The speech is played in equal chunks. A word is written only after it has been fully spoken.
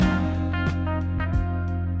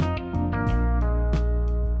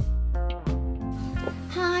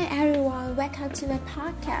welcome to my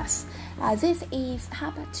podcast. This is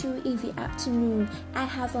half past 2 in the afternoon. I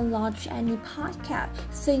haven't launched any podcast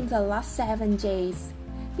since the last 7 days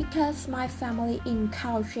because my family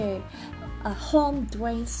encountered a home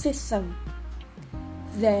drain system.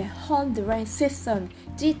 The home drain system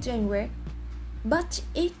didn't work, but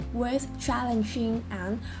it was challenging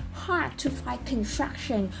and hard to find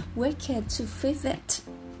construction workers to fix it.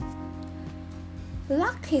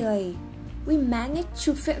 Luckily, we managed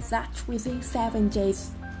to fix that within 7 days,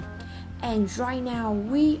 and right now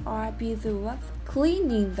we are busy with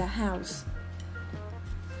cleaning the house.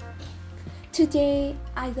 Today,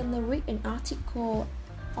 I'm gonna read an article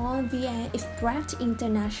on VN Express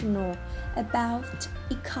International about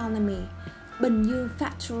economy. Bình Dương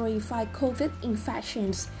factory fight COVID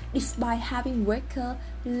infections despite having workers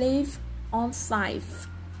live on site.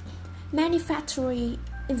 Many factories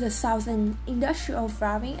in the southern industrial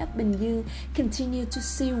province of Bình Dương continue to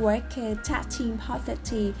see workers testing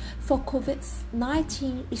positive for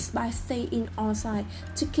COVID-19 despite staying on site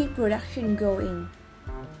to keep production going.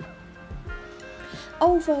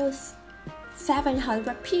 Over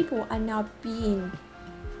 700 people are now being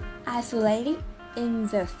isolated in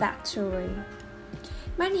the factory.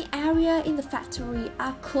 Many areas in the factory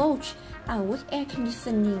are closed and with air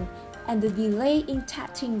conditioning, and the delay in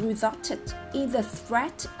testing resulted in the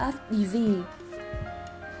threat of disease.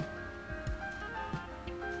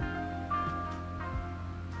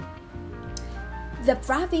 The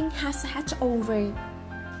province has had over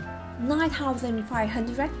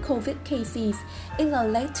 9,500 COVID cases in the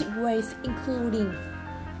latest wave, including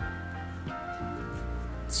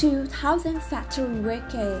 2,000 factory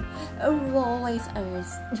workers, always a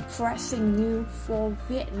depressing news for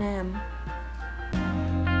Vietnam.